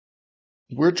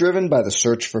We're driven by the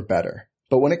search for better.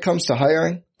 But when it comes to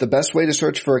hiring, the best way to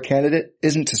search for a candidate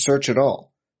isn't to search at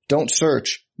all. Don't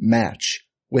search, match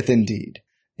with Indeed.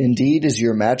 Indeed is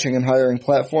your matching and hiring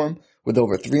platform with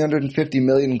over 350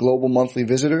 million global monthly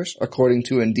visitors, according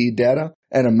to Indeed data,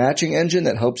 and a matching engine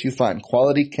that helps you find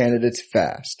quality candidates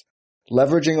fast.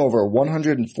 Leveraging over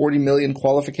 140 million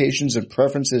qualifications and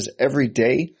preferences every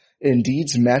day,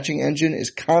 Indeed's matching engine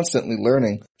is constantly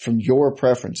learning from your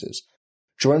preferences.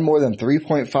 Join more than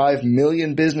 3.5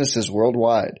 million businesses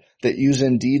worldwide that use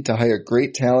Indeed to hire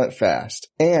great talent fast.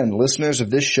 And listeners of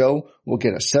this show will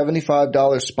get a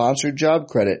 $75 sponsored job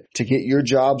credit to get your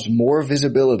jobs more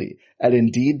visibility at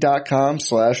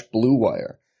Indeed.com/Blue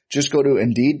Wire. Just go to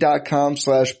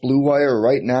Indeed.com/Blue Wire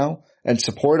right now and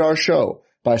support our show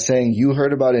by saying you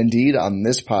heard about Indeed on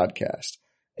this podcast.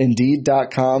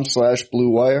 Indeed.com/Blue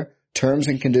Wire. Terms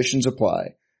and conditions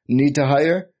apply. Need to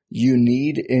hire? You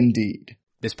need Indeed.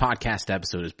 This podcast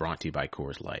episode is brought to you by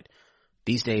Coors Light.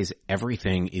 These days,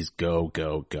 everything is go,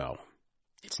 go, go.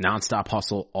 It's nonstop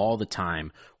hustle all the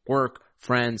time. Work,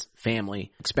 friends,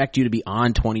 family. Expect you to be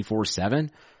on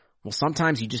 24/7? Well,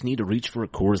 sometimes you just need to reach for a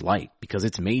Coors Light because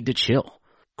it's made to chill.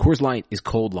 Coors Light is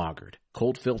cold lagered,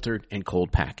 cold filtered, and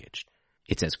cold packaged.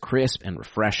 It's as crisp and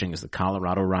refreshing as the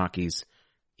Colorado Rockies.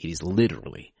 It is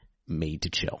literally made to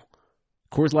chill.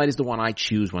 Coors Light is the one I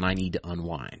choose when I need to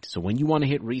unwind. So when you want to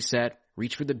hit reset,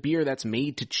 reach for the beer that's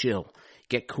made to chill.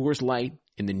 Get Coors Light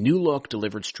in the new look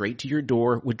delivered straight to your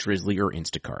door with Drizzly or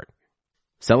Instacart.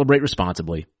 Celebrate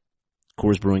responsibly.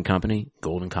 Coors Brewing Company,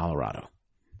 Golden, Colorado.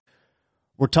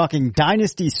 We're talking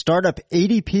Dynasty Startup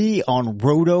ADP on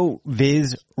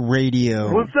RotoViz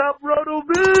Radio. What's up,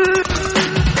 RotoViz?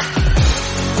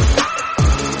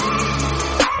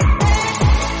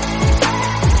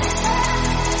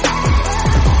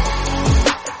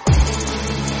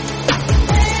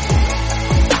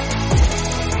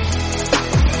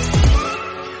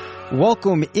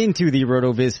 Welcome into the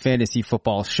RotoViz Fantasy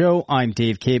Football Show. I'm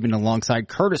Dave Cabin alongside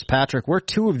Curtis Patrick. We're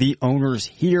two of the owners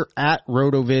here at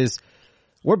RotoViz.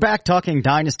 We're back talking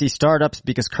Dynasty startups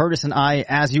because Curtis and I,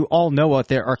 as you all know out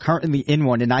there, are currently in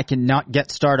one, and I cannot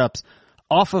get startups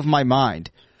off of my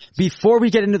mind. Before we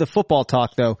get into the football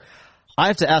talk, though, I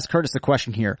have to ask Curtis the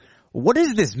question here. What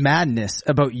is this madness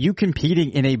about you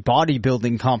competing in a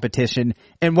bodybuilding competition?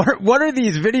 And what are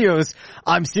these videos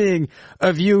I'm seeing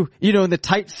of you, in the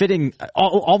tight-fitting,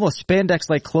 almost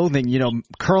spandex-like clothing,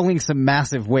 curling some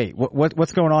massive weight?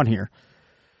 What's going on here?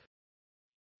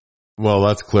 Well,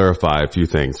 let's clarify a few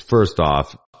things. First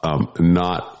off,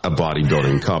 not a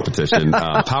bodybuilding competition,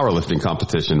 powerlifting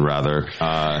competition, rather.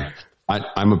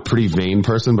 I'm a pretty vain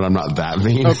person, but I'm not that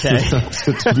vain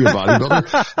to be a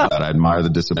bodybuilder. I admire the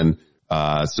discipline.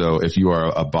 So if you are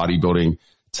a bodybuilding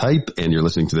type and you're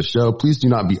listening to the show, please do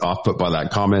not be off put by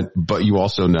that comment. But you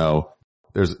also know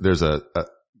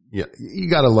you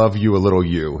got to love you a little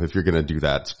you if you're going to do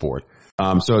that sport.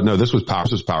 So no, this was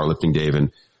powerlifting, Dave.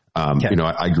 And,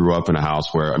 I grew up in a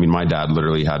house where, my dad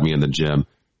literally had me in the gym,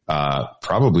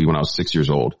 probably when I was 6 years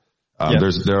old.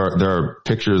 There are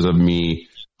pictures of me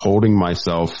holding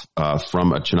myself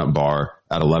from a chin-up bar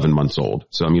at 11 months old.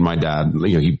 So, my dad,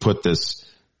 he put this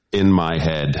in my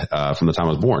head from the time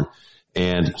I was born.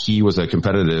 And he was a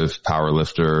competitive power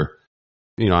lifter.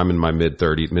 I'm in my mid to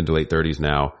late 30s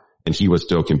now, and he was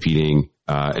still competing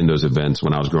in those events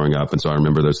when I was growing up. And so I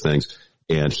remember those things.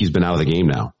 And he's been out of the game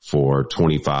now for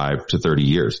 25 to 30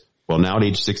 years. Well, now at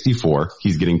age 64,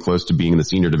 he's getting close to being in the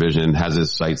senior division, has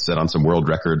his sights set on some world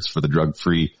records for the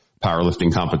drug-free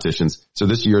powerlifting competitions. So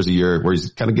this year is a year where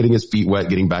he's kind of getting his feet wet,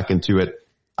 getting back into it.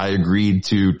 I agreed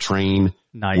to train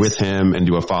with him and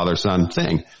do a father-son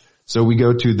thing. So we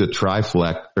go to the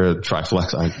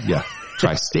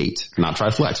Tri-State, not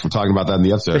Tri-Flex. We're talking about that in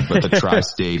the episode, but the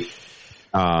Tri-State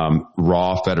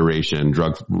Raw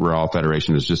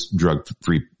Federation is just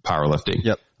drug-free powerlifting.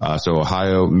 Yep. So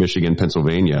Ohio, Michigan,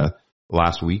 Pennsylvania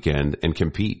last weekend and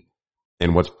compete.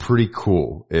 And what's pretty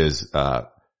cool is,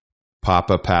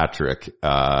 Papa Patrick,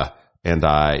 and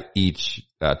I each,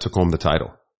 took home the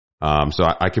title. So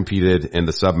I competed in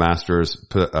the Submasters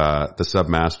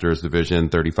division,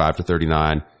 35 to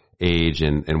 39 age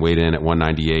and weighed in at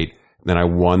 198. Then I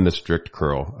won the strict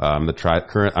curl. I'm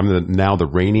now the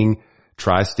reigning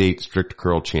Tri-State strict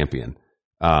curl champion,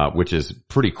 which is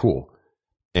pretty cool.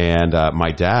 And,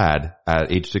 my dad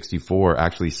at age 64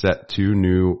 actually set 2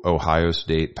 new Ohio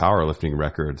State powerlifting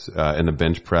records, in the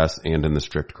bench press and in the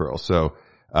strict curl. So,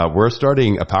 we're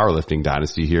starting a powerlifting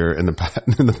dynasty here in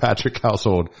the Patrick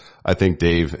household, I think,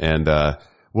 Dave. And,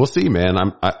 we'll see, man.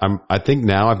 I think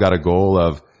now I've got a goal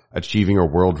of achieving a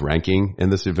world ranking in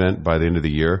this event by the end of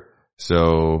the year.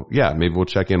 So yeah, maybe we'll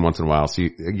check in once in a while. So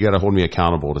you got to hold me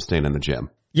accountable to staying in the gym.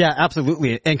 Yeah,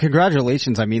 absolutely. And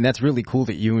congratulations. I mean, that's really cool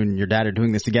that you and your dad are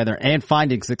doing this together and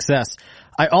finding success.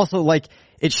 I also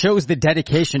it shows the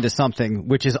dedication to something,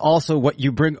 which is also what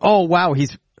you bring. Oh, wow.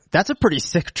 That's a pretty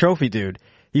sick trophy, dude.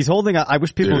 He's holding I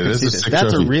wish people could see this.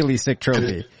 That's a really sick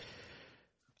trophy.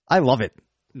 I love it.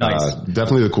 Nice.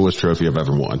 Definitely the coolest trophy I've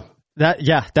ever won.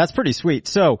 That's pretty sweet.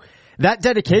 So that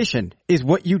dedication is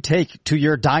what you take to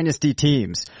your dynasty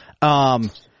teams.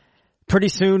 Pretty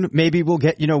soon, maybe we'll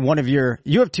get, one of you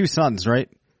have 2 sons, right?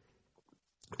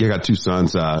 Yeah, I got 2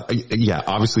 sons. Yeah,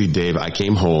 obviously, Dave, I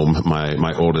came home.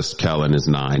 My oldest, Kellen, is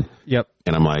 9. Yep.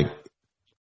 And I'm like,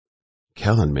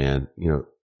 Kellen, man,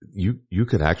 you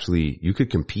could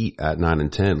compete at 9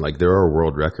 and 10. Like, there are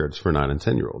world records for 9 and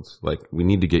 10-year-olds. Like, we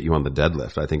need to get you on the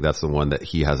deadlift. I think that's the one that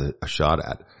he has a shot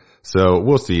at. So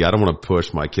we'll see. I don't want to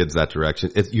push my kids that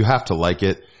direction. You have to like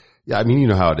it. Yeah, I mean, you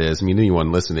know how it is. I mean,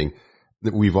 anyone listening,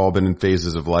 we've all been in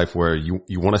phases of life where you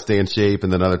want to stay in shape,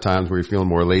 and then other times where you're feeling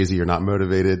more lazy or not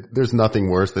motivated. There's nothing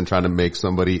worse than trying to make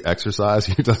somebody exercise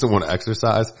who doesn't want to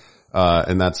exercise.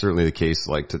 And that's certainly the case,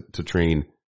 like to train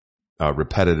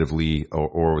repetitively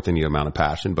or with any amount of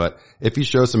passion. But if you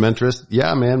show some interest,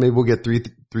 yeah, man, maybe we'll get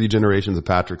three generations of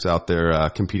Patricks out there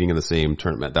competing in the same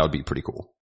tournament. That would be pretty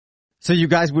cool. So you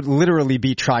guys would literally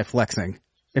be tri-flexing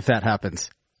if that happens.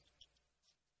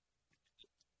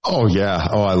 Oh yeah.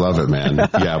 Oh, I love it, man.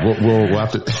 Yeah. We'll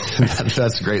have to,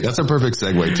 that's great. That's a perfect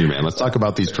segue too, man. Let's talk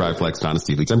about these Triflex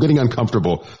Dynasty Leagues. I'm getting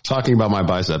uncomfortable talking about my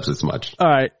biceps this much. All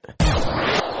right.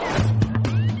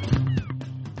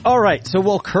 So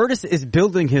while Curtis is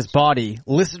building his body,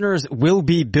 listeners will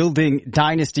be building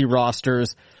dynasty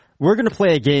rosters. We're going to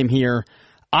play a game here.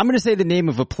 I'm going to say the name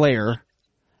of a player,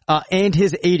 and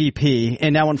his ADP.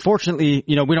 And now, unfortunately,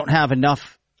 we don't have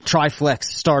enough Triflex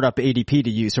startup ADP to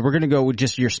use. So we're going to go with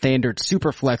just your standard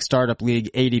Superflex startup league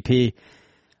ADP.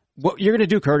 What you're going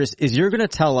to do, Curtis, is you're going to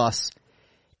tell us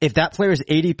if that player's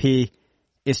ADP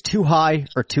is too high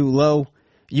or too low.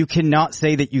 You cannot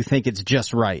say that you think it's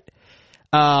just right.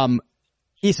 So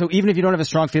even if you don't have a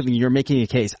strong feeling, you're making a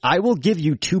case. I will give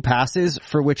you 2 passes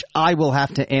for which I will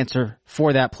have to answer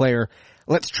for that player.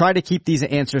 Let's try to keep these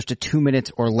answers to 2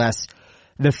 minutes or less.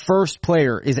 The first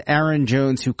player is Aaron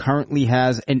Jones, who currently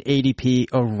has an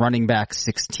ADP of running back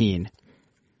 16.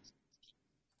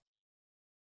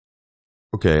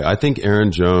 Okay, I think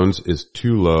Aaron Jones is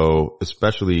too low,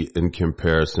 especially in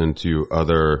comparison to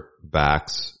other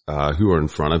backs who are in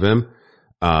front of him.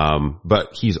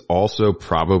 But he's also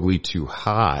probably too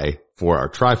high for our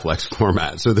Triflex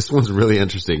format. So this one's really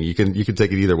interesting. You can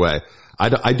take it either way.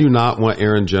 I do not want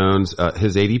Aaron Jones.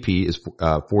 His ADP is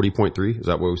 40.3. Is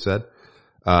that what we said?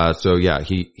 So yeah,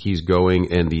 he's going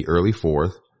in the early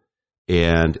 4th,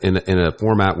 and in a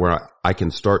format where I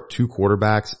can start 2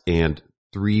 quarterbacks and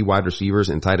 3 wide receivers,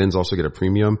 and tight ends also get a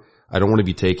premium. I don't want to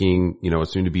be taking, a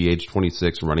soon to be age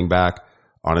 26 running back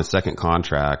on a second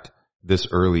contract this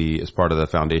early as part of the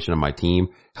foundation of my team.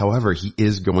 However, he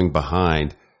is going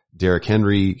behind Derrick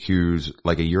Henry, who's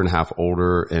like a year and a half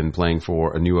older and playing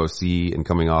for a new OC and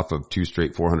coming off of 2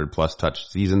 straight 400+ touch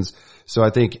seasons. So I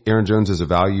think Aaron Jones is a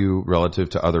value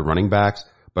relative to other running backs,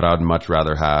 but I would much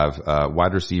rather have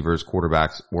wide receivers,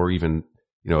 quarterbacks, or even,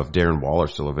 if Darren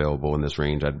Waller's still available in this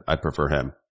range, I'd prefer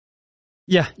him.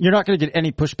 Yeah, you're not going to get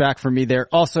any pushback from me there.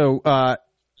 Also,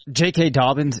 J.K.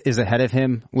 Dobbins is ahead of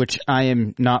him, which I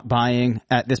am not buying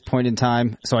at this point in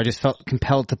time. So I just felt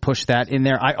compelled to push that in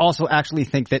there. I also actually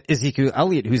think that Ezekiel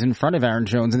Elliott, who's in front of Aaron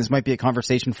Jones, and this might be a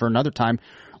conversation for another time,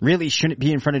 really shouldn't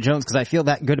be in front of Jones because I feel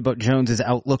that good about Jones's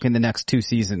outlook in the next 2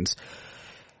 seasons.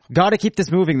 Got to keep this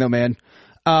moving though, man.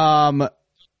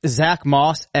 Zach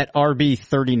Moss at RB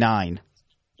 39.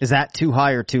 Is that too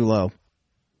high or too low?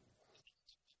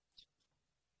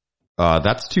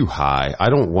 That's too high. I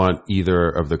don't want either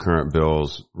of the current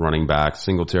Bills running backs,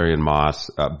 Singletary and Moss,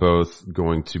 both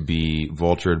going to be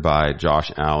vultured by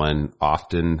Josh Allen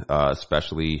often,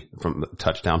 especially from the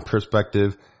touchdown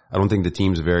perspective. I don't think the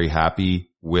team's very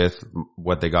happy with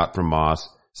what they got from Moss.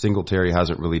 Singletary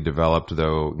hasn't really developed,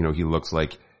 though, he looks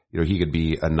like, he could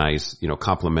be a nice,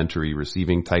 complementary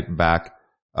receiving type back,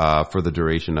 for the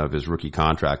duration of his rookie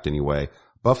contract anyway.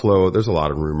 Buffalo, there's a lot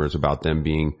of rumors about them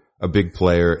being a big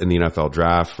player in the NFL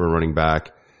draft for a running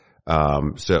back.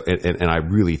 So I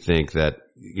really think that,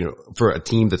 for a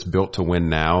team that's built to win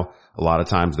now, a lot of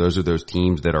times those are those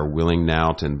teams that are willing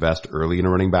now to invest early in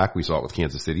a running back. We saw it with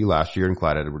Kansas City last year and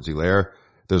Clyde Edwards-Helaire.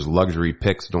 Those luxury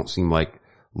picks don't seem like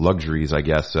luxuries, I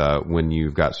guess, when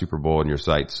you've got Super Bowl in your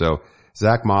sights. So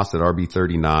Zach Moss at RB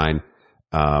 39,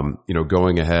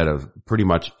 going ahead of pretty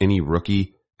much any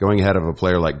rookie going ahead of a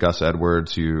player like Gus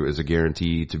Edwards, who is a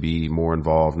guarantee to be more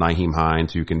involved, Nyheim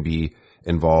Hines, who can be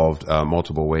involved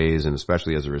multiple ways, and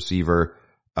especially as a receiver,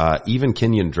 even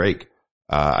Kenyon Drake.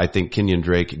 I think Kenyon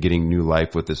Drake getting new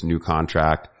life with this new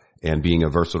contract and being a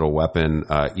versatile weapon,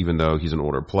 even though he's an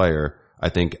older player, I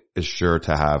think is sure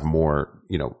to have more,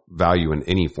 value in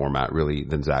any format really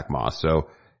than Zach Moss. So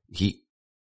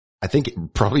I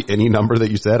think probably any number that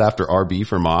you said after RB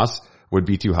for Moss would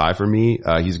be too high for me.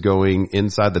 He's going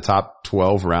inside the top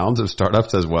 12 rounds of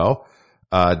startups as well.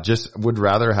 Just would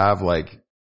rather have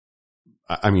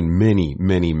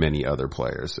many other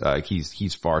players.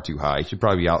 He's far too high. He should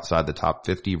probably be outside the top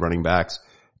 50 running backs,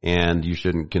 and you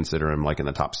shouldn't consider him in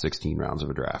the top 16 rounds of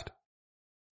a draft.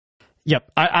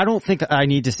 Yep. I don't think I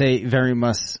need to say very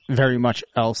much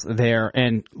else there.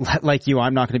 And like you,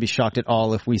 I'm not going to be shocked at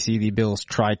all if we see the Bills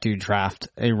try to draft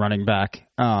a running back,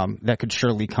 that could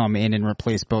surely come in and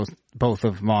replace both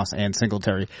of Moss and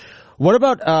Singletary. What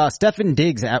about, Stefon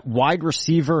Diggs at wide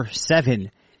receiver 7?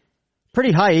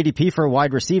 Pretty high ADP for a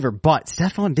wide receiver, but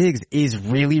Stefon Diggs is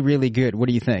really, really good. What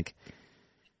do you think?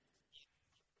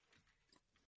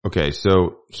 Okay,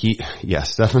 so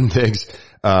Stefon Diggs,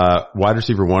 wide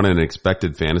receiver 1 in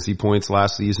expected fantasy points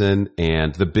last season,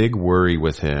 and the big worry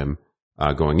with him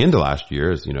going into last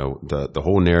year is, the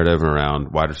whole narrative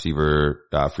around wide receiver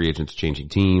free agents changing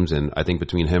teams, and I think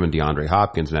between him and DeAndre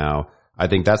Hopkins now, I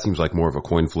think that seems like more of a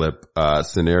coin flip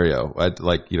scenario.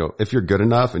 If you're good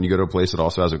enough and you go to a place that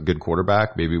also has a good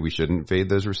quarterback, maybe we shouldn't fade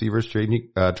those receivers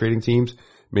trading teams.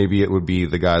 Maybe it would be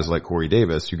the guys like Corey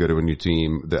Davis who go to a new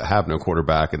team that have no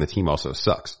quarterback and the team also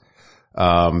sucks.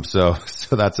 So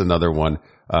that's another one,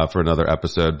 for another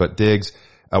episode. But Diggs,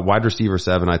 wide receiver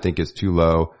 7, I think is too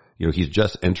low. He's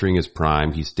just entering his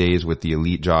prime. He stays with the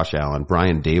elite Josh Allen.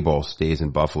 Brian Daboll stays in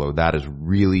Buffalo. That is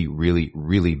really, really,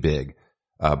 really big.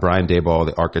 Brian Daboll,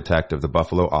 the architect of the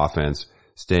Buffalo offense,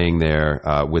 staying there,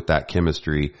 with that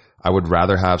chemistry. I would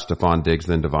rather have Stefon Diggs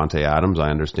than Davante Adams.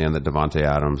 I understand that Davante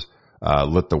Adams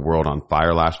lit the world on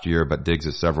fire last year, but Diggs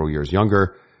is several years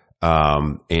younger.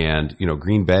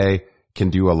 Green Bay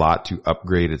can do a lot to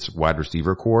upgrade its wide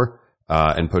receiver core,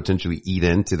 and potentially eat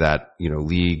into that,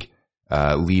 league,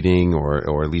 leading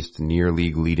or at least near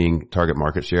league leading target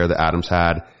market share that Adams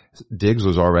had. Diggs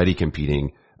was already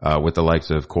competing, with the likes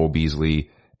of Cole Beasley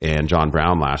and John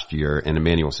Brown last year, and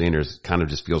Emmanuel Sanders kind of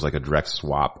just feels like a direct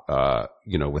swap,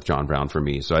 with John Brown for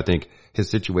me. So I think his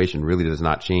situation really does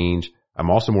not change. I'm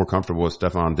also more comfortable with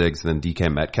Stefon Diggs than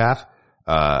DK Metcalf.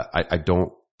 I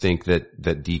don't think that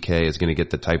DK is going to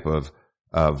get the type of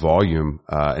volume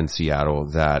in Seattle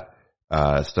that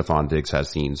Stefon Diggs has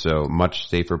seen. So much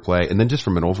safer play. And then just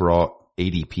from an overall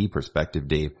ADP perspective,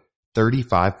 Dave,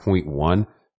 35.1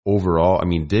 overall. I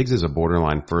mean, Diggs is a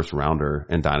borderline first rounder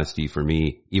in Dynasty for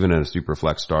me, even in a super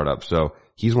flex startup. So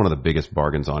he's one of the biggest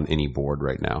bargains on any board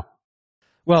right now.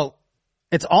 Well,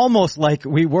 it's almost like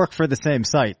we work for the same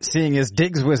site, seeing as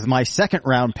Diggs was my second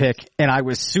round pick and I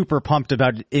was super pumped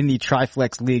about it in the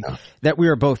Triflex league that we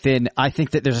were both in. I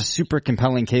think that there's a super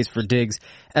compelling case for Diggs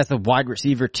as the wide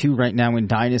receiver 2 right now in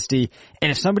Dynasty.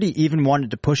 And if somebody even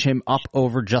wanted to push him up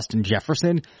over Justin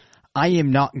Jefferson, I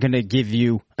am not going to give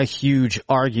you a huge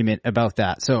argument about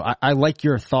that. So I like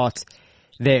your thoughts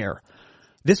there.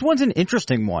 This one's an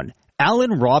interesting one.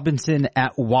 Allen Robinson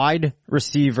at wide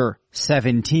receiver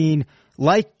 17.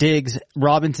 Like Diggs,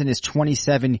 Robinson is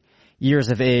 27 years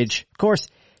of age. Of course,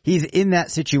 he's in that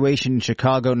situation in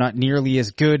Chicago, not nearly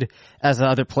as good as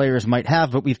other players might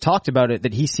have, but we've talked about it,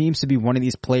 that he seems to be one of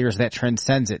these players that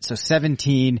transcends it. So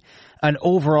 17, an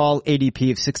overall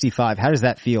ADP of 65. How does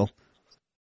that feel?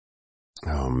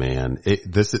 Oh man,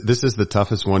 this is the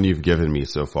toughest one you've given me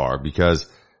so far, because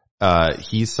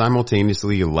he's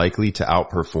simultaneously likely to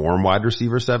outperform wide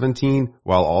receiver 17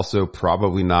 while also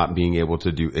probably not being able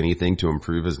to do anything to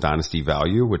improve his dynasty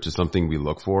value, which is something we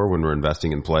look for when we're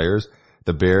investing in players.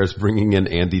 The Bears bringing in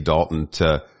Andy Dalton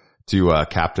to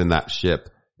captain that ship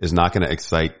is not going to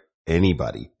excite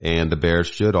anybody. And the Bears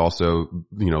should also,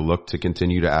 look to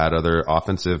continue to add other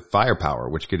offensive firepower,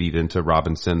 which could eat into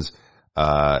Robinson's,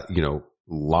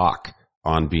 lock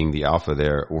on being the alpha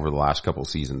there over the last couple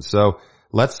seasons. So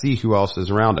let's see who else is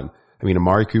around him. I mean,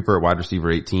 Amari Cooper at wide receiver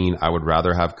 18, I would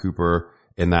rather have Cooper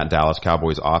in that Dallas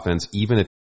Cowboys offense, even if...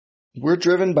 We're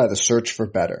driven by the search for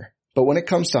better. But when it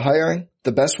comes to hiring,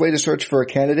 the best way to search for a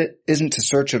candidate isn't to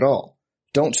search at all.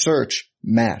 Don't search,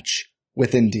 match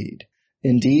with Indeed.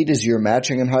 Indeed is your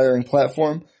matching and hiring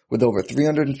platform with over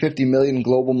 350 million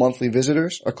global monthly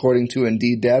visitors, according to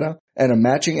Indeed data, and a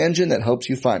matching engine that helps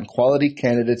you find quality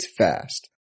candidates fast.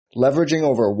 Leveraging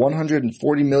over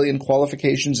 140 million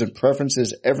qualifications and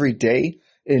preferences every day,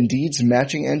 Indeed's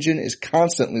matching engine is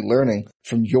constantly learning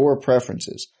from your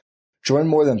preferences. Join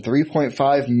more than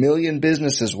 3.5 million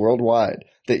businesses worldwide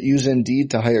that use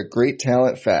Indeed to hire great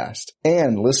talent fast.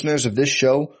 And listeners of this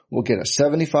show will get a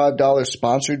 $75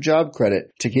 sponsored job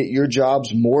credit to get your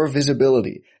jobs more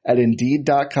visibility at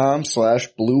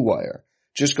Indeed.com/Blue Wire.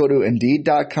 Just go to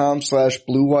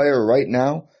Indeed.com/Blue Wire right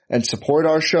now and support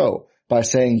our show by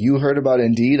saying you heard about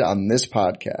Indeed on this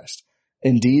podcast.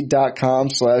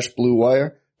 Indeed.com/Blue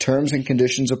Wire. Terms and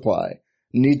conditions apply.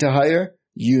 Need to hire?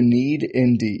 You need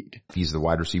Indeed. He's the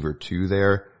wide receiver 2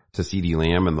 there to CeeDee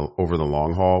Lamb, and over the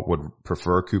long haul would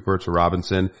prefer Cooper to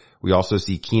Robinson. We also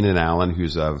see Keenan Allen,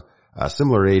 who's of a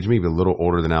similar age, maybe a little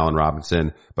older than Allen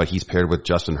Robinson, but he's paired with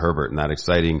Justin Herbert in that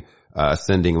exciting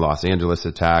ascending Los Angeles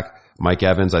attack. Mike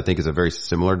Evans, I think, is a very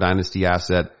similar dynasty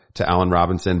asset to Allen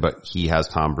Robinson, but he has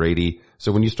Tom Brady.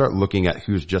 So when you start looking at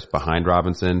who's just behind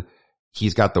Robinson,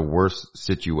 he's got the worst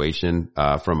situation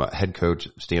from a head coach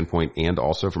standpoint and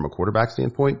also from a quarterback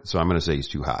standpoint. So I'm going to say he's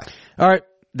too high. All right.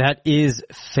 That is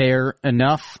fair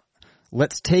enough.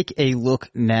 Let's take a look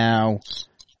now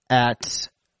at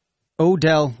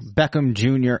Odell Beckham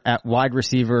Jr. at wide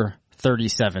receiver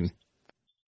 37.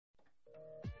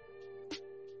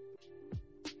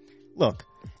 Look,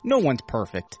 no one's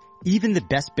perfect. Even the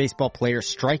best baseball players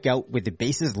strike out with the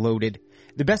bases loaded.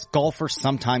 The best golfers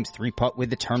sometimes three-putt with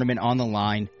the tournament on the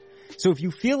line. So if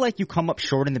you feel like you come up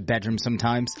short in the bedroom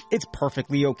sometimes, it's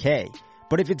perfectly okay.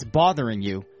 But if it's bothering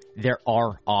you, there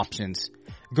are options.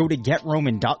 Go to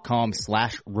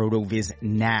GetRoman.com/RotoViz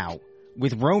now.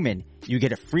 With Roman, you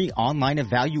get a free online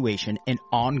evaluation and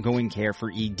ongoing care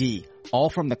for ED, all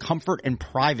from the comfort and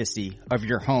privacy of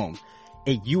your home.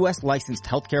 A U.S. licensed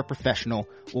healthcare professional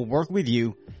will work with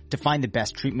you to find the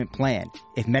best treatment plan.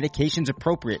 If medication's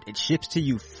appropriate, it ships to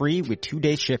you free with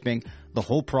 2-day shipping. The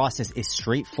whole process is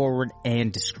straightforward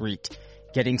and discreet.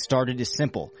 Getting started is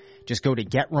simple. Just go to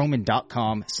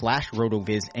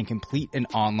GetRoman.com/RotoViz and complete an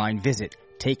online visit.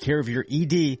 Take care of your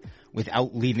ED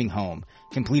without leaving home.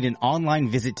 Complete an online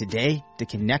visit today to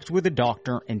connect with a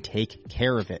doctor and take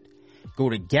care of it. Go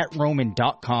to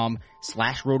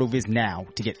GetRoman.com/RotoViz now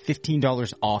to get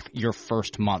 $15 off your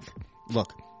first month.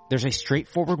 Look, there's a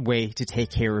straightforward way to take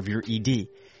care of your ED.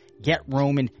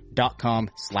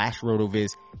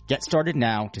 GetRoman.com/RotoViz. Get started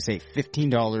now to save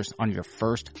 $15 on your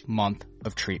first month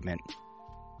of treatment.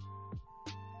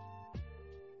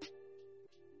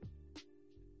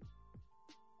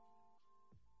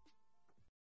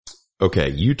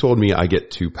 Okay, you told me I get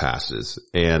 2 passes,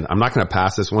 and I'm not going to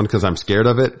pass this one because I'm scared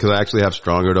of it because I actually have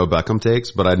strong Odell Beckham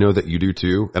takes, but I know that you do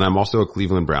too, and I'm also a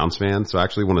Cleveland Browns fan, so I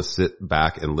actually want to sit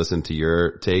back and listen to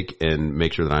your take and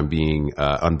make sure that I'm being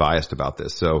unbiased about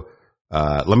this. So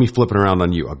let me flip it around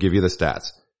on you. I'll give you the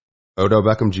stats. Odell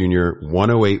Beckham Jr.,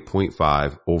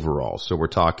 108.5 overall. So we're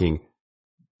talking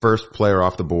first player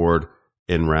off the board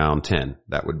in round 10,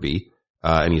 that would be,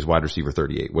 and he's wide receiver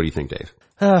 38. What do you think, Dave?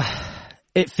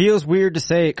 It feels weird to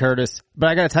say it, Curtis, but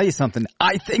I gotta tell you something.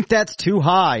 I think that's too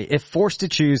high. If forced to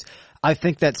choose, I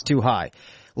think that's too high.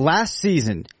 Last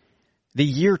season, the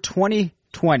year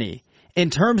 2020,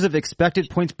 in terms of expected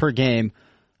points per game,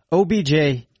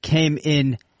 OBJ came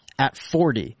in at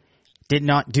 40. Did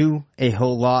not do a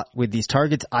whole lot with these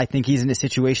targets. I think he's in a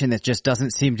situation that just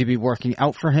doesn't seem to be working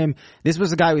out for him. This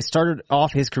was a guy who started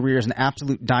off his career as an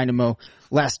absolute dynamo.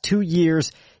 Last 2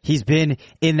 years, he's been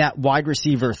in that wide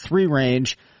receiver 3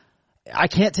 range. I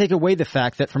can't take away the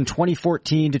fact that from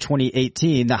 2014 to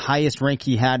 2018, the highest rank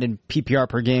he had in PPR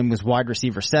per game was wide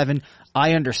receiver 7.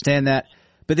 I understand that,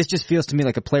 but this just feels to me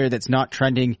like a player that's not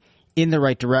trending in the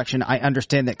right direction. I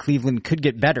understand that Cleveland could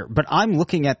get better, but I'm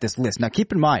looking at this list. Now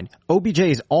keep in mind, OBJ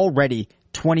is already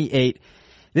 28.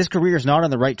 This career is not on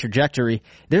the right trajectory.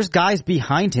 There's guys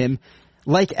behind him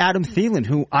like Adam Thielen,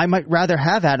 who I might rather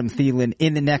have Adam Thielen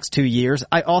in the next 2 years.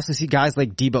 I also see guys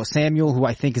like Deebo Samuel, who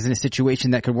I think is in a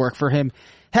situation that could work for him.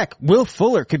 Heck, Will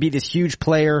Fuller could be this huge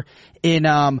player in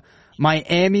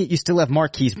Miami. You still have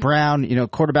Marquise Brown. You know,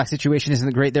 quarterback situation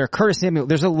isn't great there. Curtis Samuel.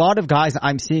 There's a lot of guys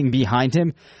I'm seeing behind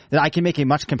him that I can make a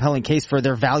much compelling case for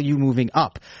their value moving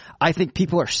up. I think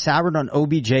people are soured on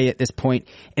OBJ at this point,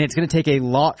 and it's going to take a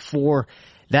lot for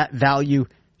that value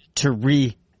to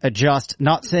readjust.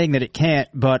 Not saying that it can't,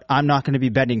 but I'm not going to be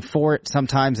betting for it.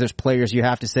 Sometimes there's players you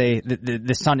have to say that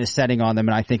the sun is setting on them,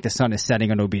 and I think the sun is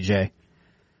setting on OBJ.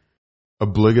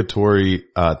 Obligatory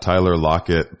Tyler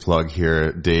Lockett plug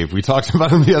here, Dave. We talked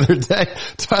about him the other day.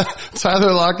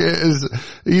 Tyler Lockett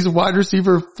he's a wide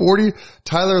receiver 40.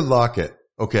 Tyler Lockett.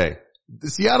 Okay.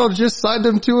 Seattle just signed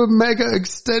him to a mega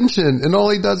extension and all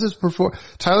he does is perform.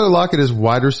 Tyler Lockett is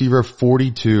wide receiver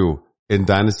 42 in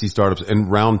dynasty startups in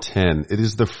round 10. It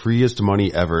is the freest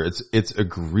money ever. It's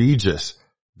egregious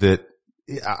that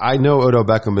I know Odell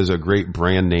Beckham is a great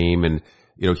brand name, and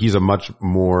he's a much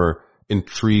more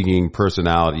intriguing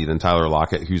personality than Tyler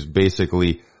Lockett, who's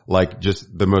basically like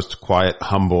just the most quiet,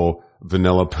 humble,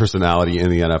 vanilla personality in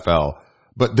the NFL.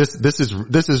 But this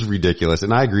is ridiculous.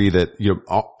 And I agree that,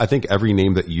 I think every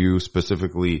name that you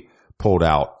specifically pulled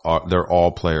out, they're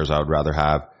all players I would rather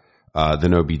have,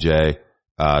 than OBJ.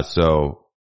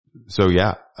 So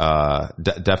yeah,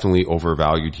 definitely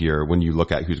overvalued here when you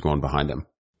look at who's going behind him.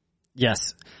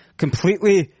 Yes.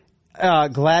 Completely,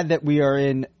 glad that we are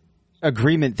in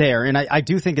agreement there. And I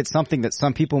do think it's something that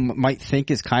some people might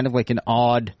think is kind of like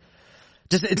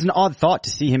it's an odd thought to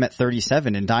see him at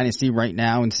 37 in Dynasty right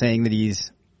now and saying that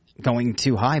he's going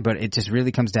too high, but it just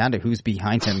really comes down to who's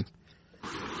behind him.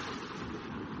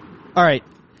 All right.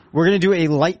 We're going to do a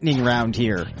lightning round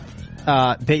here.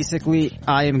 Basically,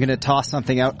 I am going to toss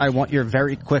something out. I want your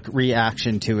very quick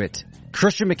reaction to it.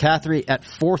 Christian McCaffrey at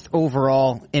 4th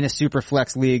overall in a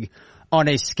Superflex league. On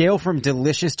a scale from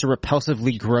delicious to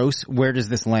repulsively gross, where does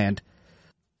this land?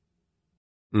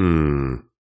 I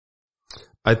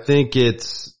think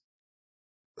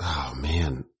oh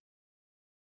man,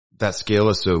 that scale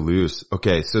is so loose.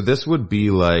 Okay, so this would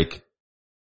be like,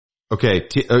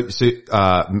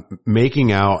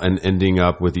 making out and ending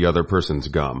up with the other person's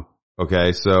gum.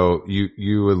 Okay, so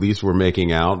you at least were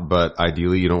making out, but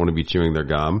ideally you don't want to be chewing their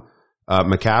gum.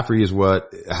 McCaffrey is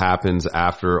what happens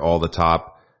after all the top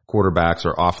quarterbacks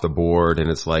are off the board, and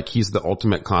it's like he's the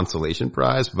ultimate consolation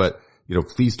prize, but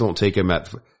please don't take him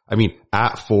at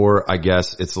 4, I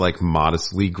guess it's like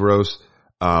modestly gross.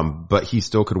 But he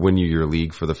still could win you your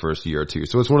league for the first year or two.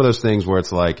 So it's one of those things where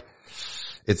it's like,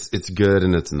 it's good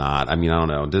and it's not. I don't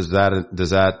know. Does that,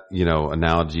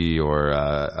 analogy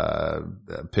or,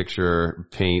 picture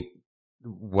paint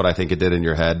what I think it did in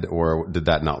your head, or did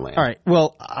that not land? All right.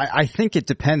 Well, I think it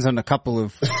depends on a couple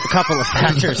of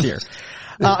factors here.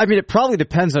 It probably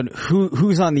depends on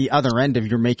who's on the other end of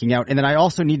your making out. And then I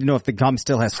also need to know if the gum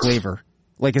still has flavor.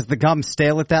 Like, is the gum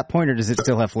stale at that point, or does it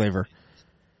still have flavor?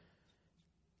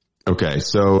 Okay,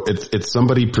 so it's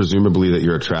somebody presumably that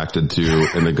you're attracted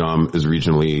to, and the gum is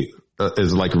reasonably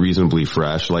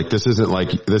fresh. Like, this is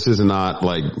not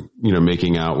like,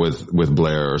 making out with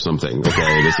Blair or something. Okay,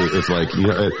 it's like,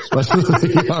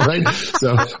 right?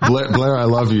 So Blair, I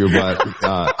love you, but,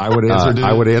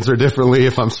 I would answer differently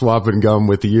if I'm swapping gum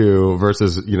with you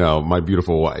versus, my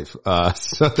beautiful wife.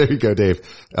 So there you go, Dave.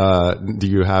 Do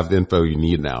you have the info you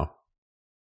need now?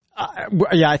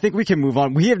 Yeah, I think we can move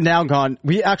on. We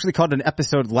actually called an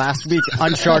episode last week,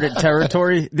 Uncharted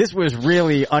Territory. This was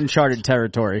really uncharted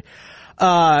territory.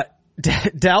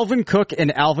 Dalvin Cook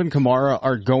and Alvin Kamara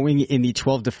are going in the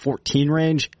 12 to 14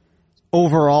 range.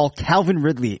 Overall, Calvin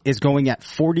Ridley is going at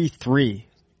 43.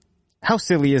 How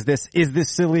silly is this? Is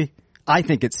this silly? I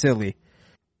think it's silly.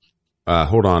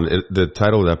 Hold on. The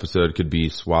title of the episode could be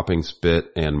Swapping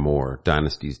Spit and More,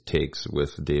 Dynasty's Takes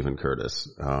with Dave and Curtis.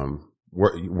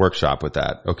 Workshop with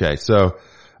that. Okay, so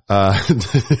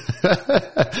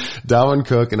Dalvin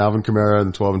Cook and Alvin Kamara in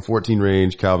the 12 and 14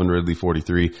 range, Calvin Ridley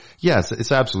 43. Yes,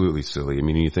 it's absolutely silly.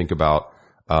 You think about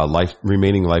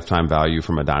remaining lifetime value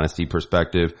from a dynasty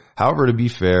perspective. However, to be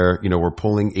fair, we're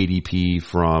pulling ADP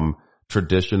from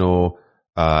traditional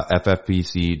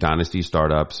FFPC dynasty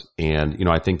startups, and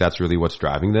I think that's really what's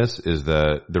driving this is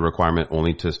the requirement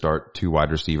only to start 2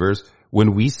 wide receivers.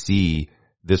 When we see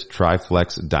this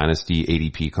Triflex Dynasty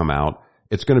ADP come out,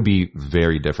 it's going to be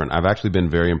very different. I've actually been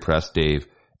very impressed, Dave,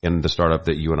 in the startup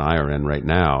that you and I are in right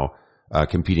now,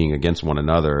 competing against one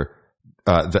another.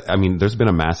 There's been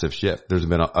a massive shift. There's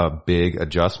been a big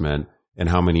adjustment in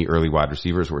how many early wide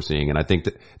receivers we're seeing. And I think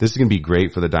that this is going to be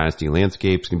great for the Dynasty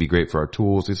landscape. It's going to be great for our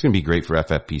tools. It's going to be great for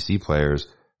FFPC players,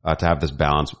 to have this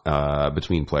balance,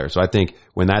 between players. So I think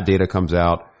when that data comes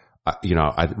out,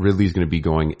 Ridley's going to be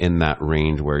going in that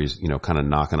range where he's, kind of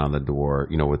knocking on the door,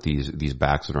 with these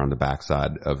backs that are on the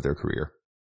backside of their career.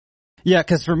 Yeah,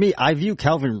 because for me, I view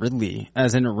Calvin Ridley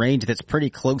as in a range that's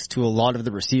pretty close to a lot of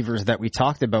the receivers that we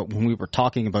talked about when we were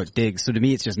talking about Diggs. So to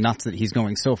me, it's just nuts that he's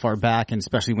going so far back, and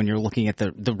especially when you're looking at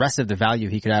the rest of the value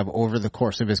he could have over the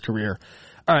course of his career.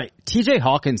 All right, TJ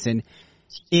Hawkinson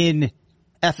in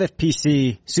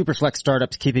FFPC Superflex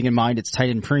startups, keeping in mind it's tight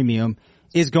end premium,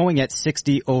 is going at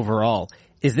 60 overall.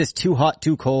 Is this too hot,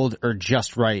 too cold, or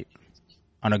just right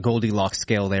on a Goldilocks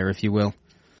scale there, if you will?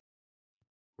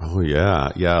 Oh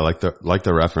yeah. Yeah. I like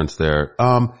the reference there.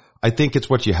 I think it's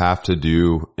what you have to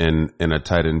do in a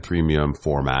tight end premium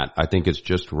format. I think it's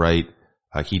just right.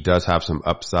 He does have some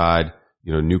upside,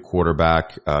 new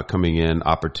quarterback, coming in,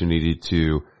 opportunity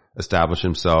to, establish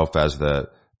himself as the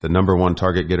number one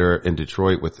target getter in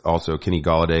Detroit, with also Kenny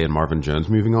Golladay and Marvin Jones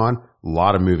moving on. A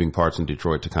lot of moving parts in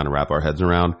Detroit to kind of wrap our heads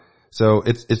around. So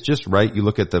it's just right. You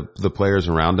look at the players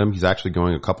around him. He's actually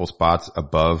going a couple spots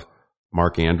above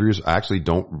Mark Andrews. I actually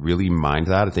don't really mind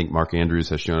that. I think Mark Andrews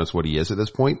has shown us what he is at this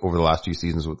point over the last 2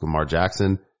 seasons with Lamar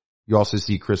Jackson. You also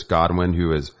see Chris Godwin,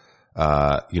 who is,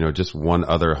 just one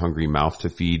other hungry mouth to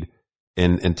feed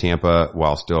in Tampa,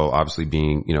 while still obviously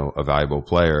being, a valuable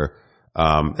player.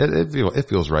 It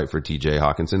feels right for TJ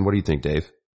Hawkinson. What do you think,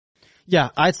 Dave?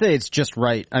 Yeah, I'd say it's just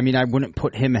right. I mean, I wouldn't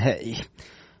put him ahead.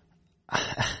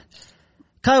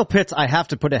 Kyle Pitts, I have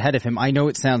to put ahead of him. I know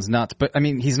it sounds nuts, but I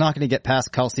mean, he's not going to get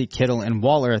past Kelsey, Kittle, and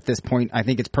Waller at this point. I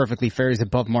think it's perfectly fair. He's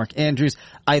above Mark Andrews.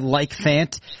 I like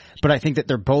Fant, but I think that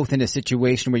they're both in a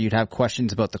situation where you'd have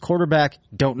questions about the quarterback.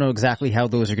 Don't know exactly how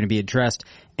those are going to be addressed.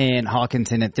 And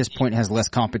Hawkinson at this point has less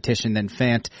competition than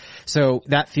Fant. So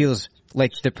that feels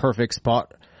like the perfect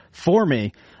spot for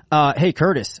me. Hey,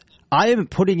 Curtis, I am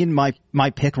putting in my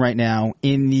pick right now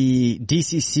in the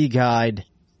DCC guide.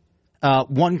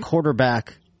 One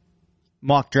quarterback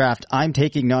mock draft. I'm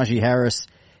taking Najee Harris.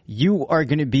 You are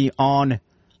going to be on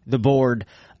the board.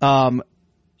 Want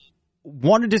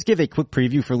to just give a quick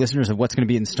preview for listeners of what's going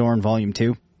to be in store in Volume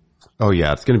 2? Oh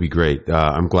yeah, it's going to be great.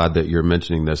 I'm glad that you're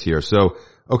mentioning this here. So,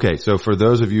 okay. So for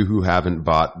those of you who haven't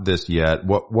bought this yet,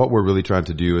 what we're really trying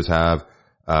to do is have,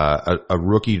 a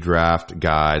rookie draft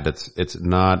guide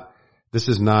this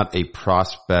is not a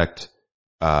prospect.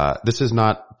 This is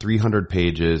not 300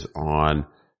 pages on,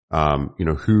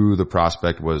 who the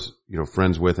prospect was,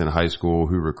 friends with in high school,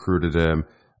 who recruited him,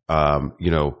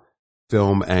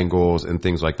 film angles and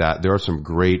things like that. There are some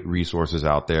great resources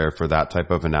out there for that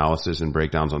type of analysis and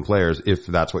breakdowns on players. If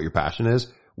that's what your passion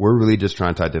is, we're really just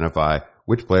trying to identify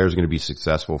which player is going to be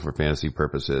successful for fantasy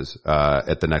purposes,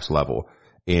 at the next level.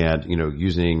 And,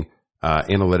 using,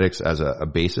 analytics as a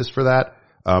basis for that.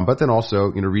 But then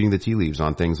also, reading the tea leaves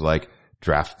on things like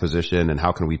draft position and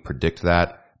how can we predict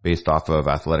that based off of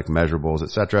athletic measurables,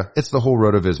 etc. It's the whole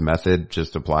RotoViz method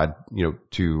just applied,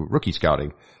 to rookie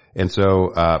scouting. And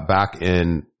so, back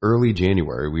in early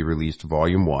January, we released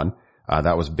Volume 1.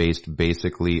 That was based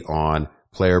basically on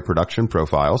player production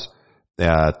profiles,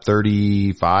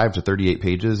 35 to 38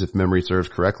 pages, if memory serves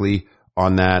correctly.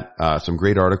 On that, some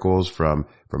great articles from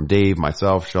Dave,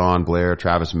 myself, Sean, Blair,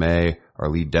 Travis May, our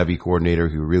lead Devy coordinator,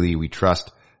 who really we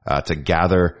trust, to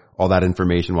gather all that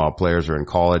information while players are in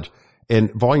college.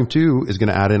 And Volume 2 is going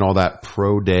to add in all that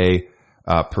pro day,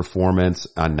 performance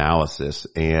analysis.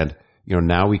 And,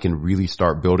 now we can really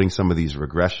start building some of these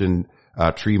regression,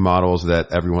 tree models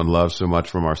that everyone loves so much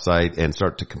from our site, and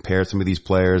start to compare some of these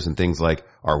players and things like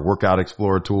our Workout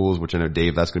Explorer tools, which I know,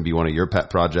 Dave, that's going to be one of your pet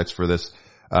projects for this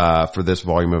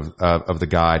volume of the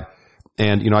guide.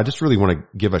 And, I just really want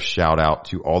to give a shout out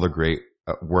to all the great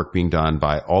work being done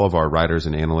by all of our writers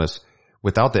and analysts.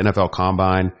 Without the NFL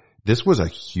Combine, this was a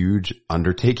huge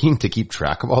undertaking to keep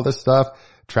track of all this stuff.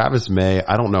 Travis May,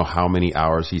 I don't know how many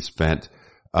hours he spent,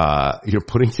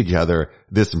 putting together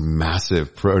this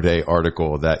massive pro day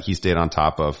article that he stayed on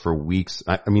top of for weeks.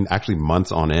 I mean, actually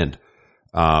months on end.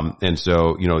 And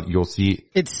so, you'll see.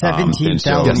 It's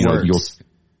 17,000 words.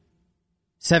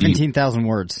 17,000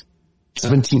 words.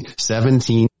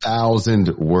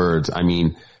 17,000 words. I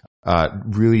mean,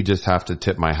 really just have to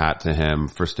tip my hat to him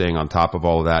for staying on top of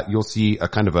all of that. You'll see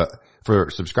for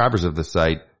subscribers of the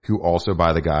site who also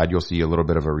buy the guide, you'll see a little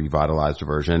bit of a revitalized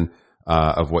version,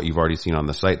 of what you've already seen on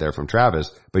the site there from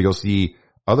Travis, but you'll see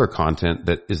other content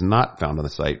that is not found on the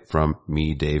site from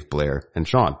me, Dave, Blair, and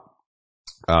Sean.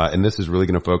 And this is really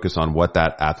going to focus on what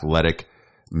that athletic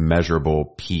measurable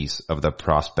piece of the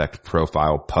prospect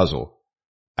profile puzzle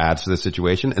adds to the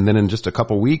situation. And then in just a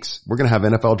couple weeks, we're going to have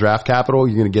NFL Draft Capital.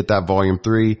 You're going to get that Volume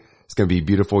 3. It's going to be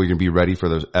beautiful. You're going to be ready for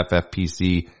those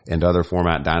FFPC and other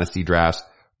format dynasty drafts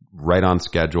right on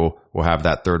schedule. We'll have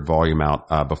that third volume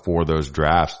out before those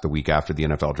drafts the week after the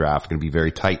NFL Draft. It's going to be a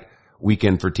very tight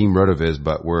weekend for Team RotoViz,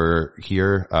 but we're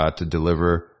here to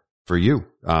deliver for you.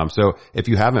 So if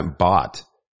you haven't bought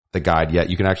the guide yet,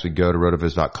 you can actually go to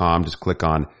rotoviz.com, just click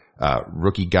on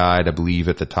rookie guide, I believe,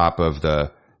 at the top of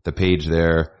the page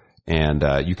there, and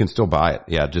you can still buy it.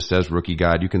 Yeah, it just says rookie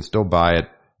guide. You can still buy it.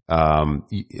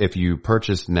 If you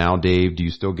purchase now, Dave, do you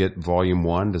still get Volume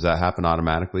 1? Does that happen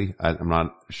automatically? I'm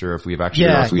not sure if we've actually,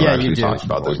 talked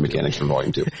about those mechanics for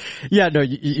Volume 2. Yeah, no,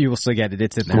 you will still get it.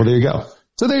 It's in there. Well, there you go.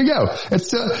 So there you go.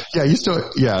 It's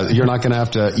you're not going to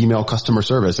have to email customer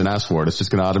service and ask for it. It's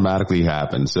just going to automatically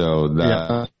happen. So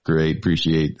that's great.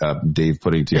 Appreciate Dave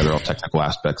putting together all technical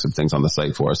aspects of things on the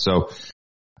site for us. So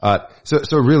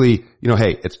really,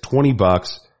 hey, it's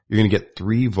 $20. You're going to get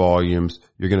 3 volumes.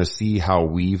 You're going to see how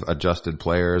we've adjusted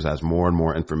players as more and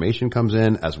more information comes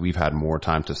in, as we've had more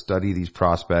time to study these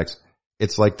prospects.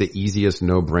 It's like the easiest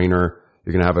no-brainer.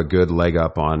 You're going to have a good leg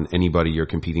up on anybody you're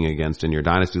competing against in your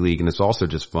dynasty league. And it's also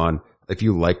just fun. If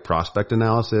you like prospect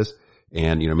analysis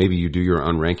and, maybe you do your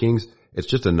own rankings, it's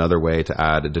just another way to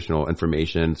add additional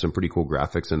information, some pretty cool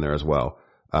graphics in there as well.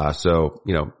 So,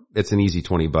 it's an easy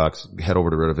 $20. Head over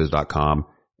to rotoviz.com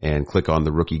and click on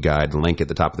the rookie guide link at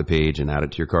the top of the page and add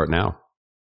it to your cart now.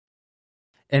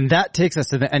 And that takes us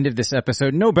to the end of this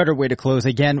episode. No better way to close.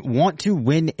 Again, want to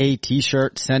win a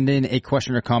t-shirt? Send in a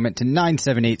question or comment to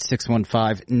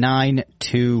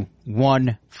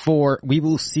 978-615-9214. We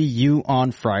will see you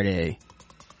on Friday.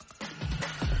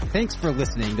 Thanks for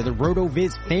listening to the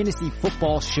RotoViz Fantasy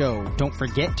Football Show. Don't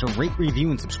forget to rate, review,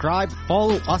 and subscribe.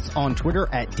 Follow us on Twitter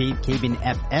at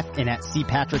DaveCabanFF and at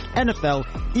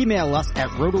CPatrickNFL. Email us at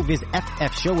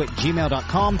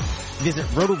rotovisffshow@gmail.com. Visit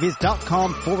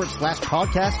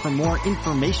rotoviz.com/podcast for more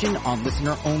information on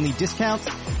listener-only discounts.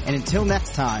 And until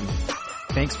next time,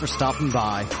 thanks for stopping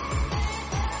by.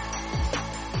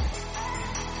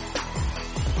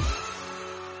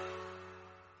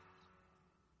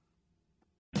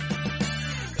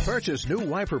 Purchase new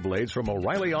wiper blades from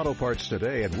O'Reilly Auto Parts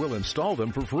today and we'll install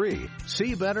them for free.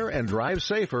 See better and drive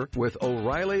safer with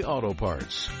O'Reilly Auto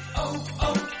Parts.